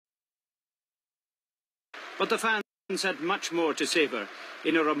But the fans had much more to savour.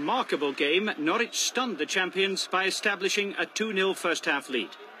 In a remarkable game, Norwich stunned the champions by establishing a 2-0 first-half lead.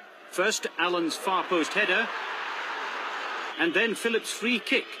 First, Allen's far post header, and then Phillips' free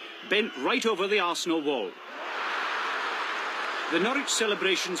kick, bent right over the Arsenal wall. The Norwich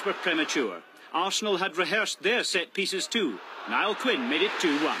celebrations were premature. Arsenal had rehearsed their set pieces too. Niall Quinn made it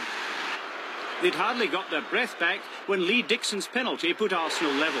 2-1. They'd hardly got their breath back when Lee Dixon's penalty put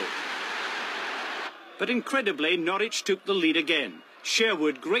Arsenal level. But incredibly, Norwich took the lead again,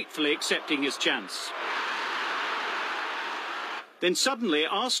 Sherwood gratefully accepting his chance. Then suddenly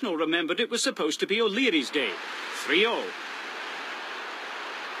Arsenal remembered it was supposed to be O'Leary's day. 3-0.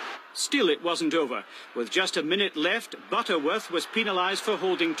 Still it wasn't over. With just a minute left, Butterworth was penalised for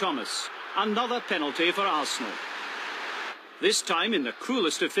holding Thomas. Another penalty for Arsenal. This time, in the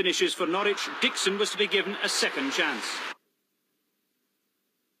cruelest of finishes for Norwich, Dixon was to be given a second chance.